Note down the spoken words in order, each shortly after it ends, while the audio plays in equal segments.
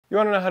You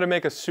want to know how to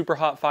make a super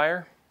hot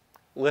fire?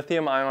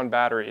 Lithium-ion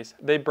batteries.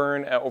 They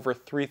burn at over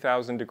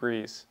 3,000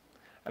 degrees.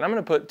 And I'm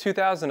going to put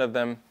 2,000 of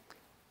them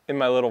in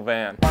my little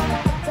van.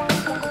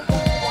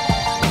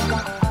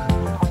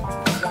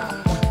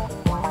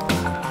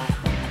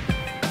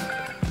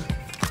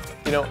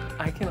 You know,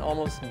 I can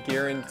almost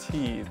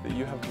guarantee that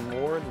you have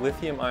more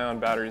lithium-ion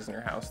batteries in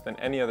your house than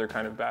any other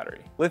kind of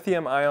battery.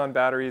 Lithium-ion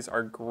batteries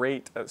are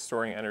great at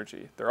storing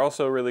energy. They're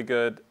also really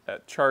good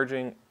at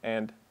charging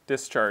and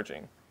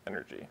discharging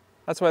energy.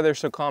 That's why they're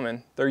so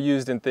common. They're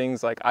used in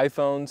things like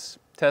iPhones,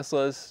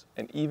 Teslas,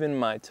 and even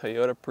my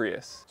Toyota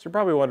Prius. So you're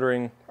probably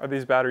wondering, are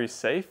these batteries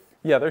safe?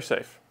 Yeah, they're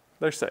safe.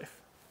 They're safe.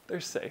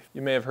 They're safe.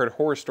 You may have heard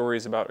horror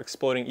stories about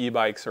exploding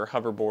e-bikes or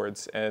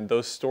hoverboards, and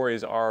those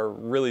stories are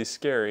really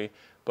scary,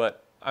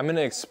 but I'm going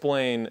to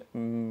explain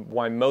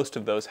why most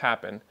of those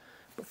happen.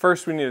 But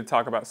first we need to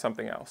talk about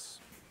something else.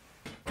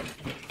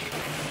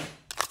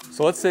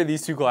 So let's say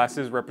these two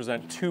glasses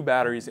represent two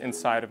batteries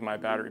inside of my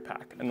battery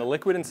pack, and the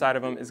liquid inside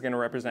of them is going to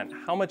represent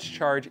how much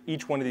charge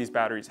each one of these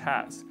batteries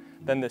has.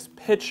 Then this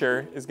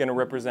pitcher is going to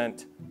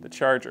represent the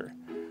charger.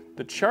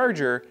 The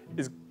charger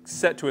is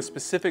set to a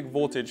specific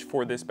voltage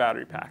for this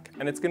battery pack,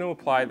 and it's going to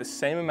apply the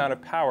same amount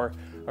of power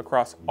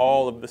across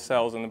all of the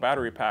cells in the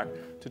battery pack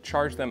to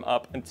charge them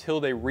up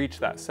until they reach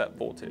that set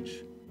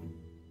voltage.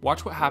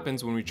 Watch what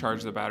happens when we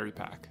charge the battery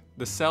pack.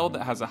 The cell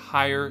that has a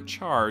higher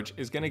charge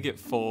is going to get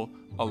full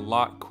a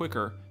lot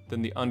quicker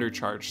than the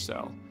undercharged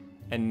cell.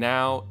 And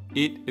now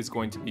it is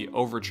going to be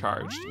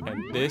overcharged,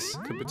 and this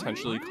could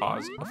potentially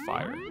cause a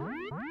fire.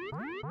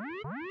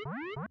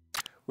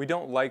 We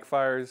don't like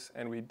fires,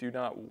 and we do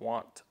not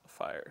want a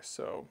fire.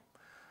 So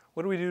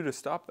what do we do to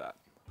stop that?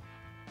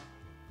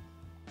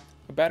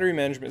 A battery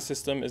management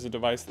system is a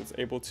device that's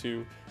able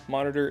to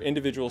monitor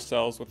individual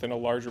cells within a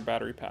larger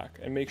battery pack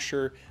and make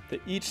sure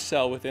that each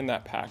cell within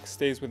that pack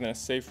stays within a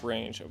safe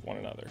range of one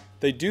another.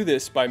 They do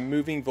this by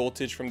moving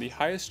voltage from the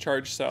highest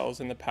charged cells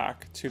in the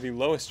pack to the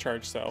lowest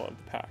charged cell of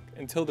the pack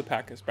until the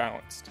pack is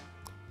balanced.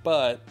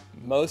 But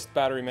most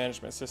battery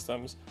management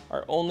systems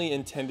are only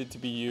intended to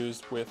be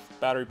used with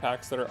battery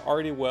packs that are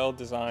already well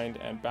designed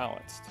and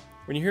balanced.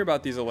 When you hear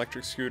about these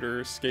electric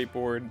scooters,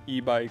 skateboard,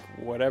 e-bike,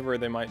 whatever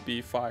they might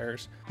be,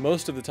 fires,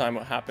 most of the time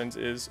what happens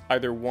is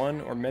either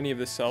one or many of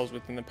the cells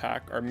within the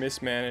pack are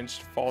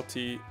mismanaged,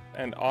 faulty,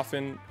 and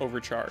often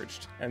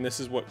overcharged. And this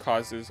is what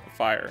causes a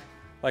fire,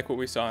 like what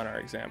we saw in our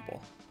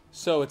example.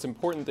 So it's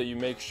important that you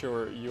make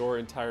sure your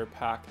entire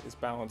pack is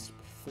balanced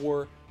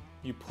before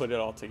you put it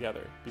all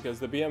together, because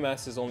the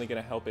BMS is only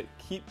going to help it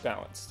keep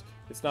balanced.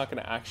 It's not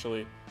going to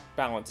actually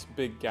balance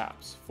big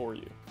gaps for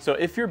you. So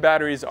if your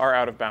batteries are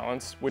out of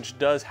balance, which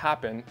does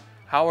happen,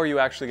 how are you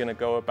actually going to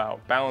go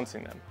about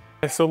balancing them?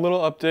 Okay, so a little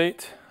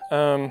update.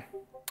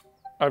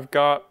 I've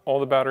got all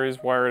the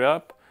batteries wired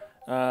up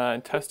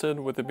and tested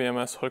with the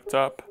BMS hooked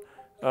up.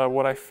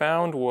 What I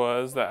found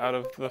was that out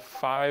of the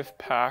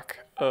 5-pack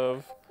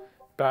of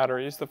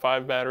batteries, the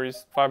 5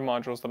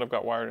 modules that I've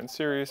got wired in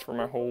series for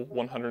my whole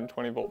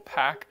 120 volt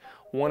pack,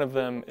 one of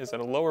them is at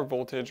a lower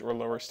voltage or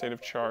lower state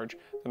of charge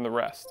than the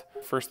rest.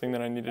 First thing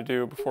that I need to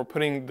do before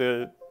putting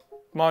the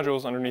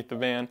modules underneath the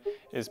van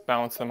is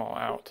balance them all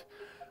out.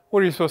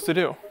 What are you supposed to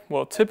do?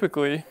 Well,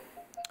 typically,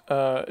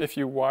 if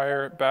you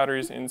wire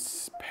batteries in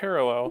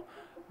parallel,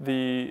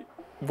 the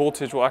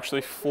voltage will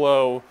actually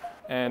flow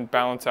and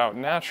balance out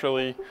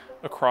naturally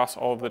across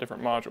all of the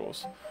different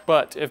modules.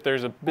 But if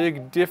there's a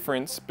big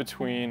difference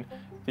between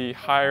the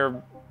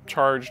higher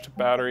charged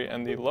battery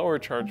and the lower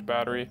charged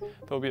battery,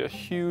 there'll be a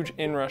huge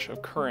inrush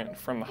of current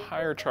from the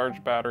higher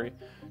charged battery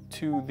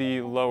to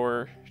the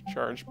lower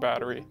charged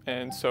battery.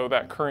 And so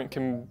that current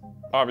can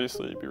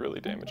obviously be really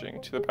damaging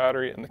to the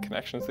battery and the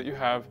connections that you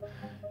have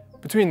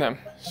between them.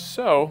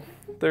 So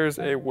there's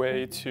a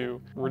way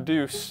to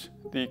reduce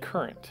the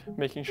current.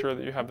 Making sure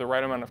that you have the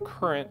right amount of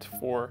current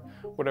for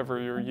whatever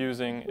you're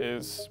using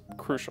is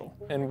crucial.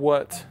 And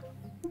what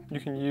you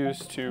can use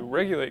to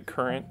regulate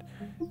current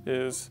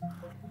is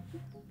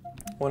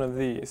one of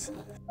these.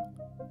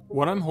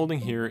 What I'm holding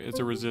here is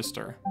a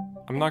resistor.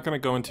 I'm not going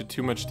to go into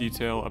too much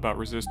detail about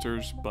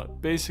resistors,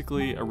 but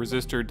basically a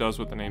resistor does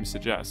what the name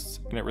suggests,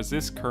 and it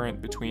resists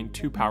current between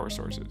two power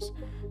sources.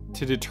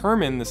 To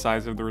determine the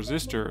size of the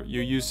resistor,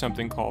 you use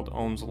something called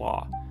Ohm's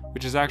law,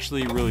 which is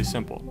actually really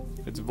simple.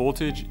 It's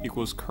voltage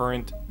equals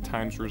current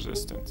times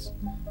resistance.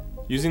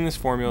 Using this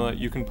formula,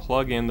 you can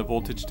plug in the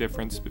voltage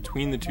difference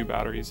between the two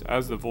batteries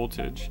as the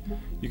voltage.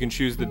 You can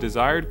choose the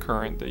desired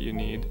current that you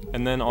need,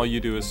 and then all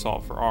you do is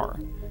solve for R.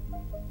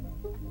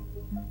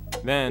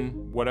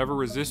 Then, whatever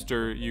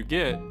resistor you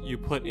get, you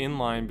put in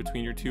line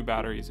between your two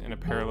batteries in a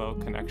parallel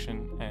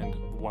connection, and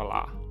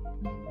voila.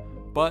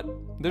 But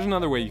there's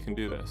another way you can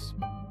do this.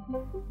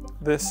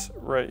 This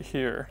right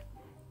here.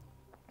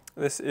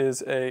 This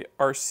is a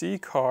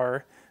RC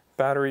car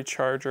battery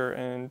charger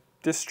and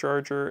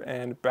discharger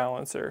and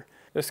balancer.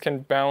 This can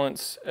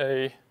balance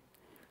a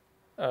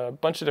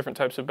bunch of different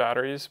types of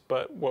batteries,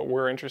 but what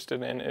we're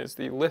interested in is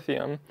the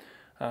lithium,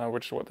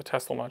 which is what the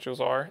Tesla modules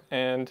are,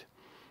 and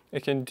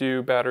it can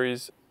do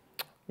batteries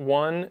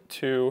 1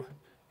 to, you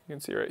can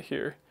see right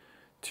here,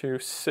 to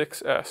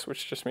 6S,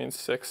 which just means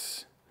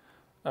 6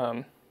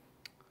 in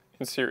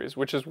series,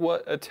 which is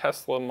what a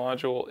Tesla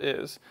module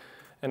is.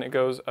 And it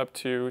goes up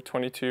to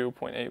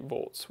 22.8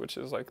 volts, which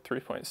is like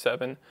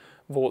 3.7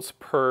 volts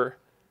per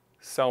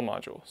cell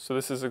module. So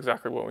this is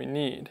exactly what we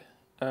need.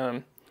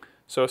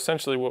 So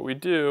essentially what we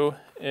do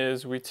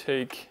is we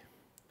take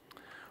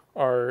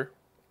our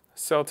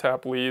cell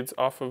tap leads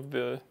off of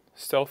the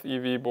Stealth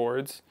EV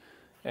boards,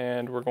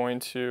 and we're going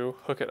to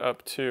hook it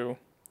up to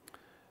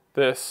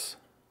this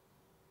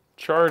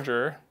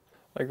charger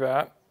like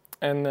that.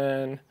 And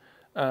then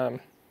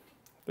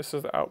this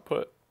is the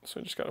output. So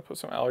we just got to put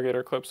some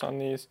alligator clips on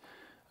these.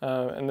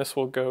 And this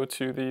will go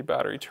to the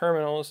battery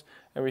terminals,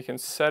 and we can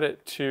set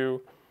it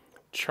to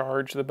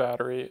charge the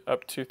battery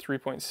up to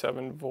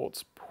 3.7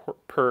 volts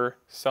per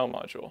cell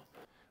module.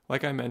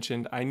 Like I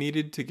mentioned, I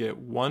needed to get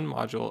one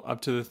module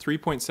up to the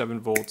 3.7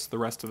 volts the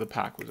rest of the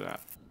pack was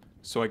at.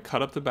 So I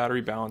cut up the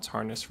battery balance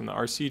harness from the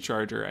RC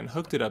charger and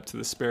hooked it up to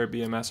the spare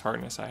BMS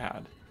harness I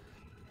had.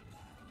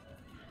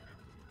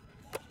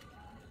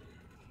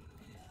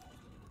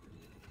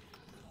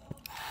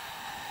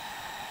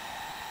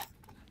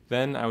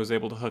 Then I was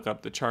able to hook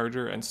up the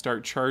charger and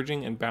start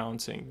charging and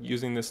balancing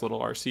using this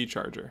little RC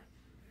charger.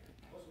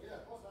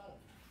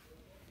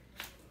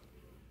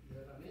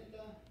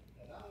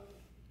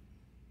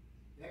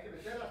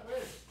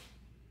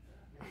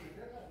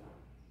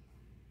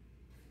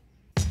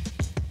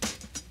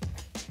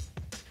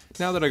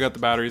 Now that I got the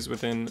batteries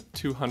within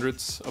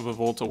 0.02 of a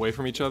volt away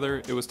from each other,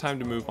 it was time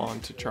to move on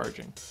to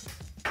charging.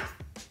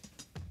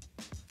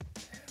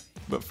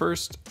 But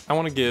first, I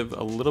want to give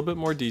a little bit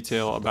more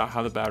detail about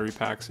how the battery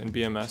packs in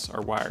BMS are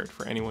wired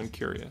for anyone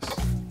curious.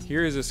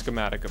 Here is a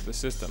schematic of the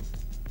system.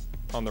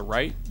 On the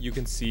right, you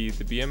can see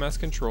the BMS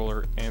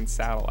controller and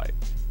satellite.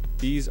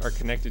 These are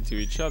connected to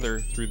each other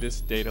through this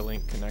data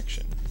link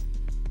connection.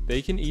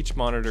 They can each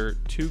monitor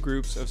 2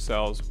 groups of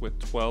cells with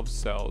 12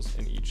 cells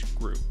in each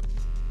group.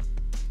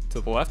 To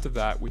the left of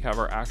that, we have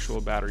our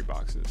actual battery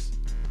boxes.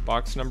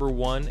 Box number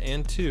 1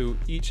 and 2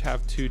 each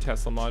have 2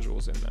 Tesla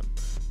modules in them,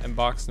 and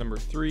box number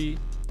 3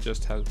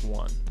 just has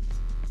 1.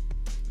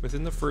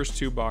 Within the first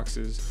 2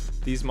 boxes,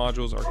 these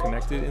modules are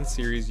connected in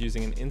series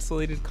using an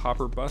insulated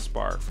copper bus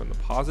bar from the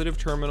positive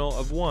terminal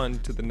of one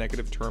to the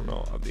negative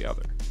terminal of the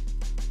other.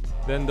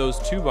 Then those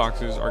 2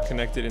 boxes are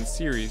connected in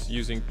series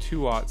using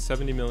 2-watt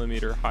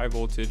 70mm high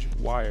voltage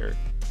wire,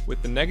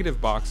 with the negative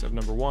box of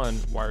number 1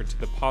 wired to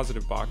the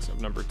positive box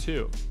of number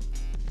 2.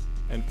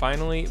 And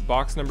finally,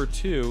 box number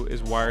 2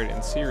 is wired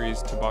in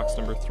series to box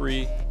number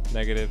 3,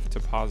 negative to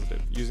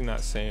positive, using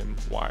that same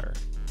wire.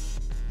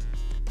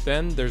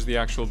 Then there's the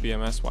actual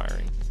BMS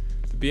wiring.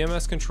 The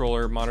BMS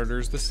controller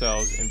monitors the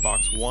cells in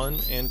box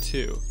 1 and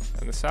 2,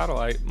 and the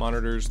satellite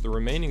monitors the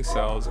remaining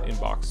cells in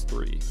box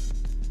 3.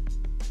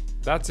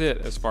 That's it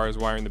as far as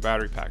wiring the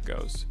battery pack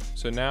goes.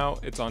 So now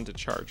it's on to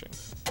charging.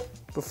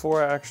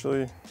 Before I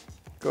actually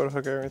go to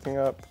hook everything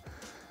up,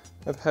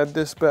 I've had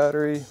this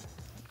battery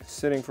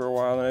sitting for a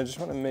while, and I just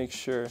want to make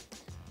sure,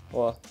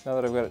 well, now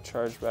that I've got it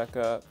charged back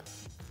up,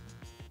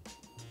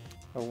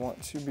 I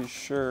want to be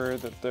sure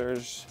that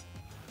there's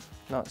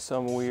not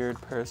some weird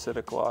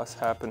parasitic loss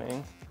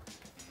happening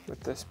with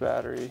this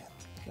battery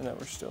and that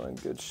we're still in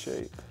good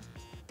shape.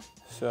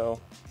 So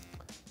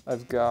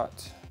I've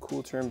got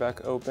cool turn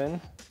back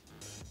open.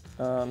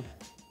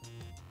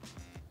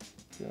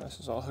 This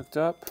is all hooked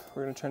up.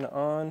 We're going to turn it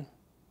on.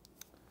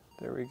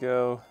 There we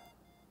go.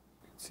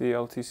 See,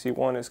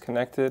 LTC1 is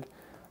connected.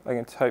 I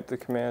can type the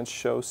command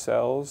show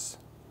cells,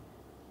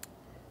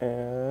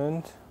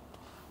 and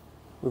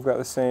we've got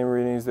the same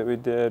readings that we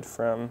did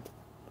from,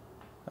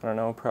 I don't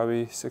know,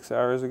 probably 6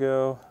 hours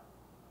ago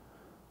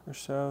or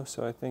so.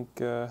 So I think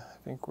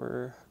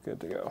we're good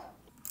to go.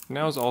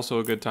 Now is also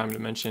a good time to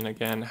mention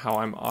again how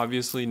I'm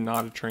obviously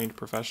not a trained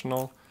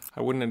professional.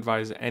 I wouldn't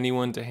advise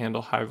anyone to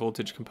handle high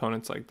voltage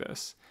components like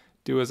this.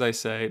 Do as I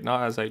say,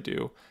 not as I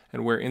do,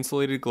 and wear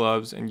insulated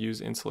gloves and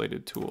use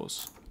insulated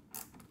tools.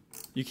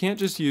 You can't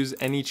just use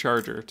any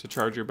charger to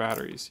charge your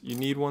batteries. You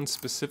need one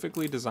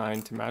specifically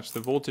designed to match the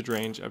voltage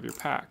range of your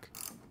pack.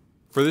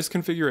 For this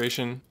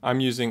configuration, I'm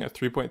using a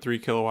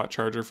 3.3 kilowatt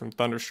charger from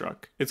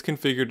Thunderstruck. It's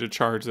configured to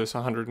charge this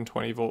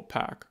 120 volt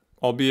pack,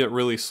 albeit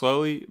really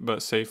slowly,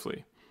 but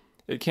safely.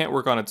 It can't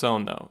work on its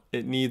own though.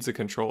 It needs a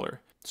controller.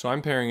 So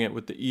I'm pairing it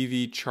with the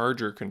EV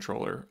charger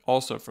controller,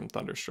 also from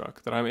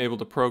Thunderstruck, that I'm able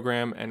to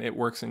program, and it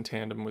works in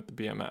tandem with the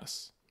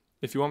BMS.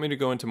 If you want me to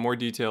go into more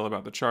detail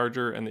about the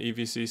charger and the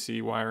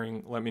EVCC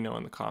wiring, let me know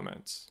in the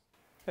comments.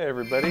 Hey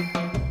everybody,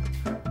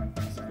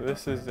 so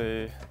this is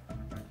a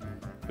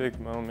big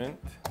moment.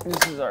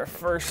 This is our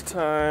first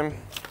time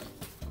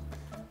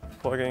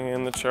plugging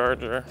in the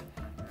charger.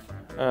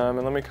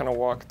 And let me kind of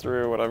walk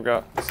through what I've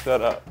got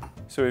set up.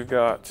 So we've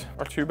got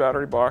our 2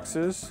 battery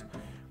boxes.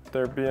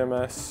 Their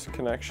BMS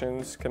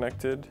connections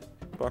connected,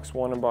 box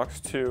 1 and box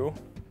 2.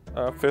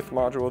 5th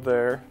module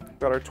there. We've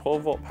got our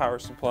 12 volt power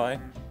supply.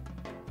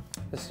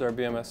 This is our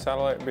BMS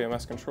Satellite,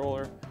 BMS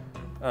controller.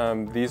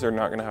 These are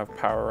not going to have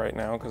power right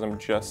now because I'm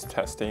just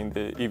testing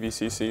the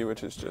EVCC,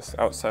 which is just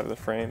outside of the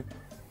frame.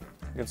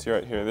 you can see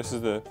right here, this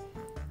is the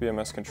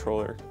BMS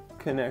controller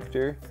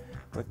connector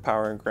with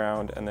power and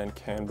ground, and then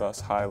CAN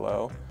bus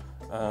high-low.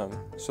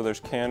 So there's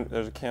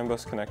a CAN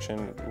bus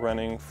connection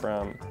running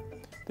from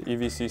the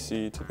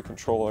EVCC to the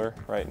controller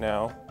right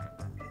now.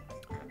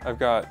 I've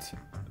got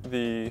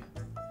the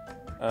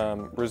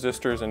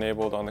resistors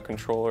enabled on the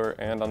controller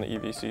and on the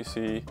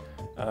EVCC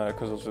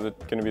because those are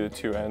going to be the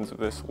two ends of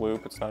this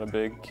loop. It's not a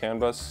big CAN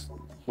bus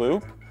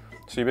loop,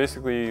 so you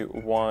basically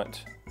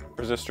want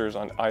resistors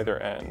on either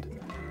end.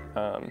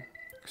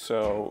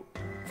 So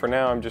for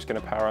now, I'm just going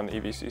to power on the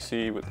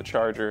EVCC with the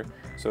charger.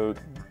 So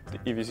the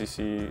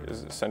EVCC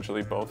is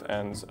essentially both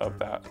ends of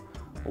that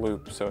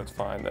loop, so it's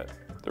fine that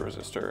the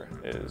resistor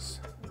is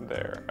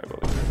there, I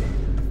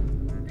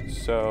believe.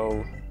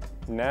 So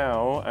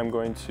now I'm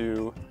going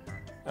to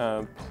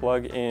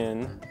plug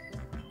in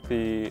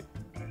the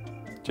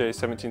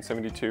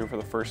J1772 for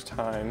the first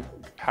time,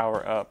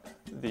 power up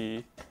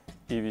the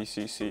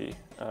EVCC.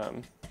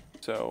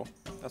 So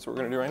that's what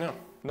we're going to do right now.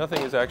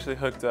 Nothing is actually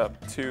hooked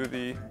up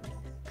to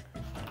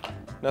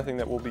nothing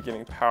that will be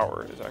getting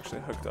power is actually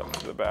hooked up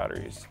to the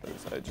batteries.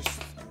 I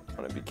just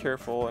want to be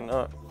careful and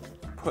not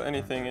put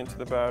anything into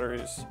the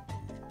batteries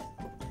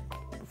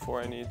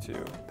before I need to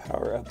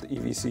power up the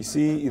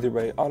EVCC, either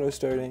by auto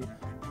starting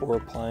or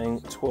applying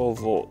 12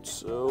 volts.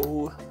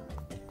 So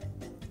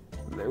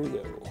there we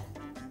go.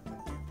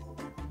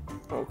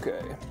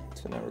 Okay,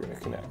 so now we're going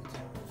to connect.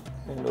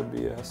 Handle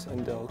BS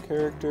and Dell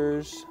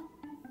characters.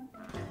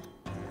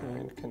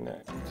 And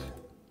connect.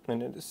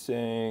 And it is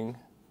saying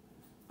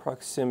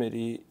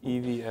proximity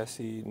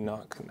EVSE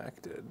not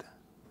connected.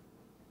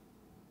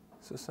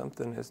 So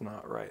something is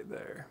not right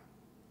there.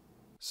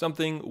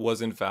 Something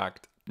was in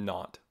fact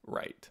not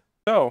right.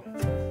 So,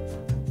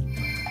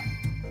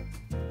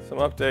 some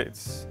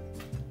updates.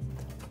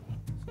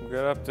 Some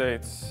good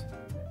updates.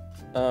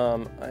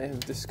 I have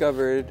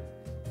discovered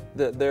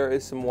that there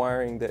is some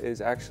wiring that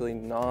is actually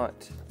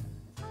not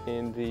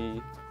in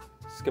the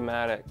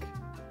schematic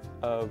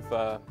of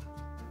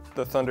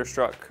the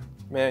Thunderstruck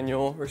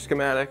manual or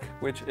schematic,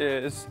 which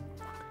is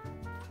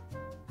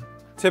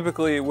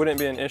typically wouldn't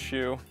be an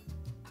issue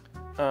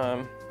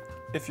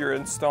if you're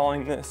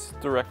installing this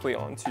directly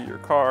onto your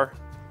car,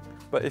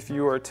 but if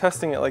you are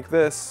testing it like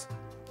this,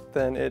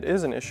 then it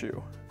is an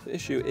issue. The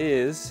issue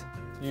is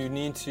you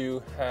need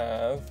to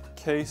have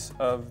case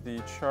of the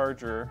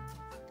charger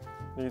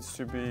needs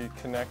to be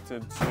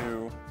connected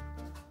to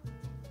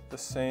the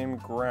same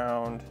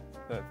ground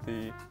that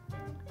the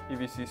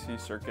EVCC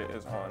circuit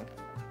is on.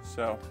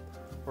 So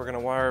we're gonna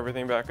wire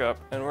everything back up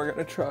and we're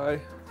gonna try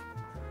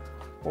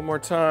one more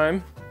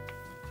time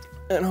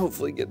and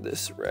hopefully get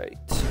this right.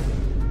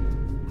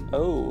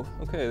 Oh,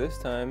 okay, this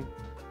time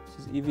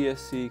this is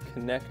EVSC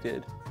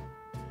connected,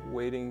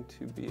 waiting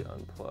to be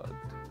unplugged.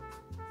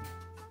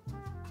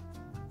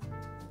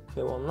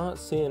 Okay, well, I'm not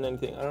seeing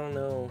anything. I don't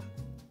know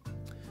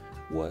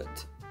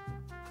what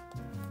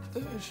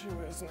the issue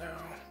is now.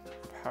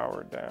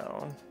 Power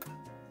down.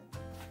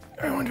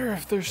 I wonder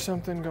if there's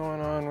something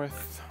going on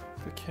with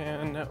the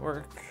CAN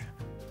network.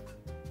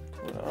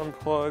 I'm gonna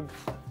unplug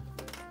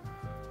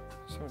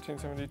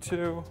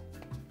 1772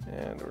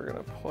 and we're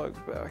gonna plug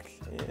back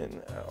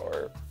in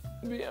our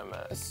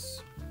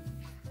BMS.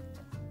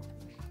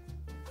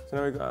 So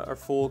now we got our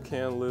full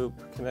CAN loop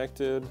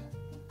connected.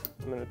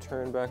 I'm gonna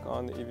turn back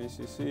on the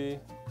EVCC.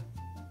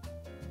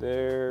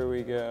 There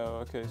we go.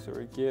 Okay, so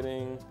we're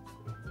getting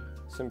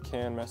some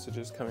CAN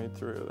messages coming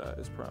through. That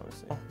is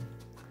promising.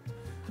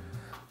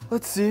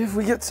 Let's see if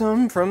we get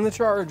some from the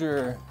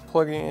charger.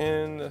 Plugging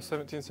in the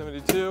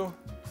 1772.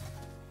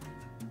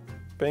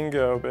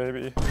 Bingo,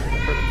 baby.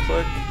 Heard a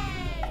click.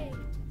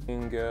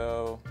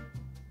 Bingo.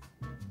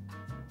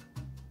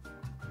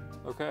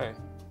 Okay.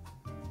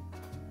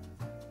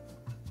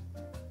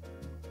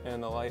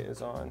 And the light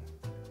is on.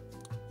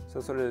 So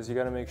that's what it is. You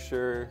gotta make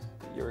sure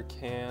that your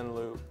CAN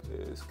loop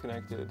is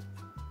connected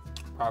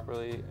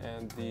properly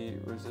and the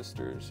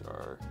resistors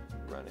are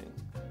running.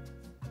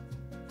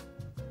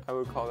 I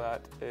would call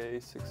that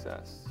a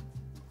success.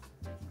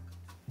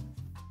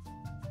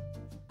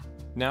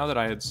 Now that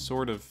I had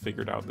sort of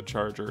figured out the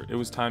charger, it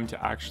was time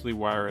to actually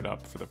wire it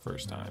up for the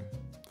first time.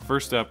 The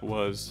first step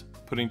was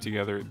putting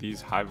together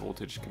these high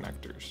voltage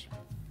connectors.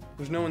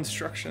 There's no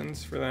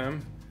instructions for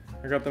them.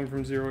 I got them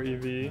from Zero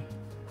EV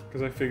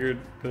because I figured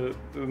the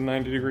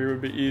 90 degree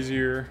would be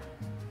easier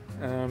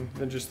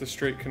than just the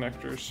straight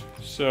connectors.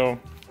 So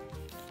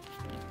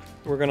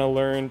we're gonna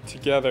learn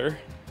together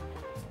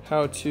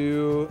how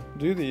to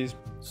do these.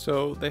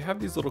 So they have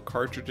these little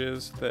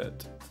cartridges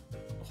that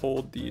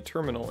hold the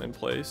terminal in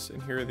place,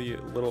 and here are the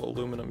little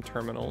aluminum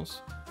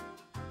terminals.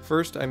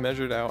 First, I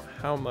measured out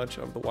how much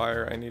of the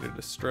wire I needed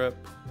to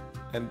strip,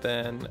 and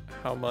then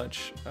how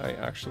much I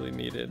actually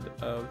needed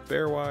of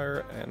bare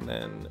wire, and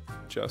then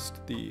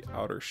just the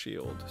outer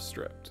shield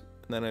stripped.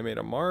 And then I made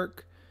a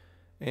mark,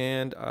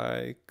 and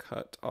I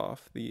cut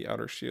off the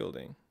outer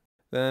shielding.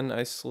 Then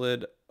I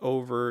slid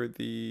over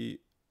the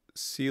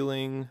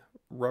sealing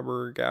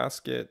rubber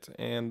gasket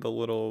and the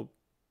little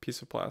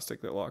piece of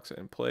plastic that locks it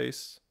in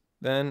place.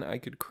 Then I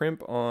could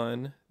crimp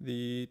on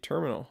the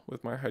terminal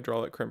with my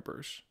hydraulic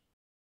crimpers.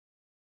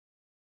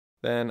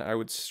 Then I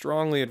would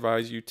strongly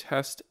advise you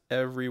test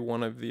every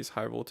one of these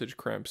high voltage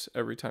crimps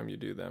every time you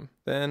do them.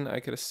 Then I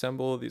could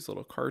assemble these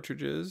little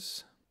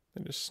cartridges.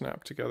 They just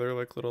snap together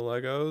like little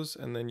Legos,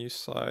 and then you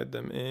slide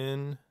them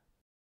in.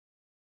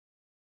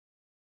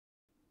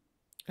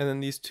 And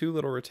then these two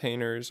little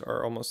retainers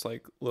are almost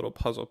like little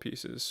puzzle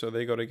pieces. So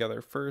they go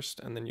together first,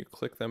 and then you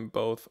click them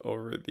both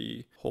over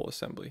the whole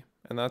assembly.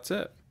 And that's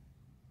it.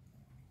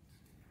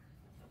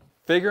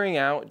 Figuring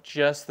out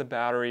just the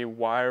battery,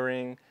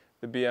 wiring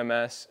the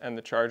BMS and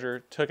the charger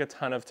took a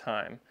ton of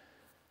time,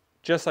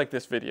 just like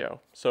this video.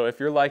 So if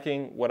you're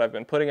liking what I've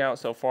been putting out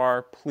so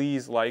far,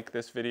 please like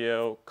this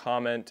video,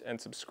 comment, and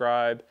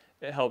subscribe.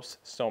 It helps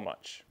so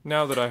much.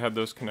 Now that I had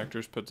those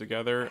connectors put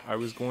together, I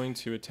was going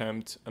to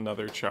attempt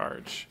another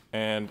charge.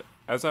 And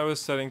as I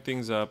was setting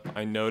things up,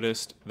 I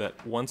noticed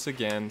that once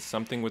again,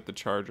 something with the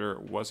charger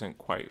wasn't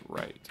quite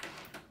right.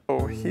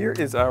 So here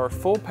is our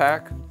full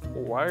pack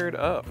wired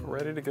up,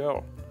 ready to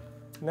go.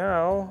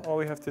 Now, all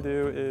we have to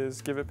do is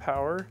give it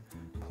power,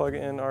 plug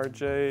in our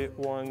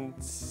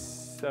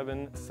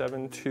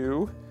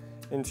J1772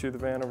 into the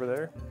van over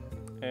there,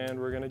 and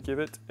we're gonna give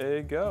it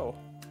a go.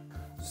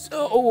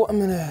 So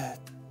I'm gonna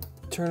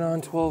turn on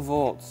 12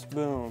 volts,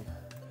 boom.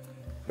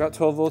 Got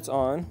 12 volts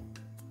on.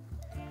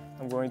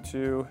 I'm going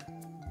to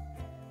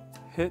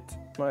hit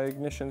my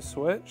ignition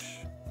switch.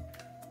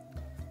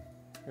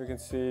 You can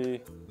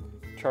see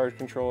charge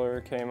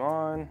controller came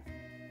on.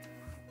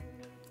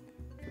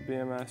 The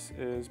BMS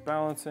is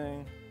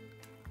balancing,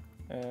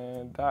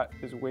 and that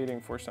is waiting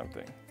for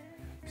something.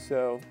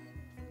 So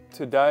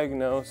to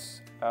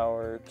diagnose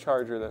our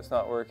charger that's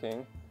not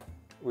working,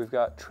 we've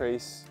got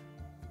trace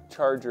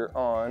charger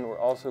on. We're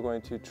also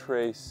going to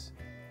trace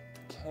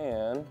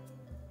CAN,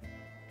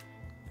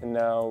 and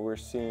now we're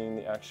seeing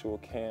the actual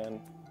CAN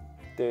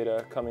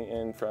data coming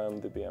in from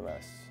the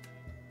BMS.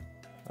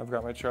 I've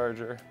got my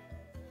charger,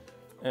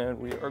 and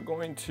we are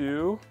going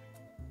to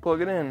plug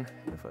it in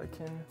if I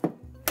can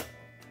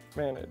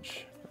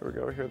manage. There we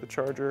go, here the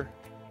charger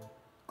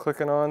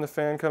clicking on, the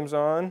fan comes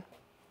on.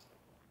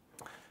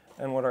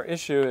 And what our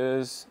issue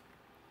is,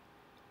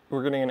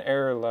 we're getting an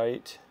error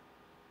light.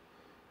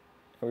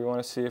 And we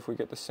want to see if we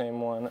get the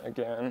same one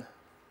again. And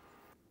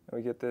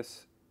we get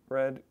this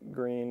red,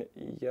 green,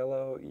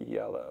 yellow,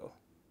 yellow.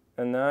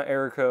 And that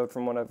error code,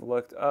 from what I've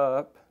looked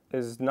up,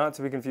 is not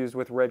to be confused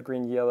with red,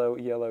 green, yellow,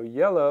 yellow,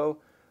 yellow,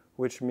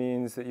 which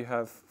means that you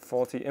have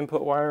faulty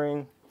input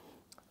wiring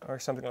or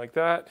something like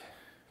that.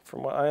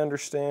 From what I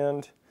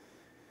understand,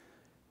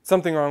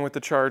 something wrong with the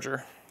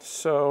charger.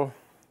 So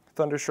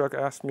Thunderstruck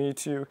asked me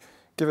to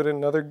give it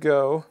another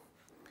go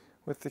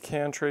with the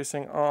CAN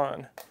tracing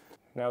on.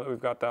 Now that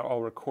we've got that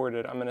all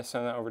recorded, I'm going to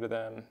send that over to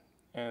them,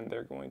 and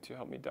they're going to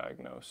help me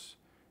diagnose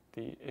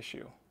the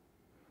issue.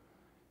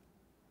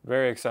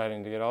 Very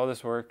exciting to get all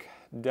this work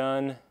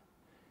done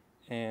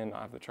and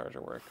not have the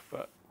charger work,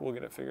 but we'll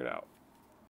get it figured out.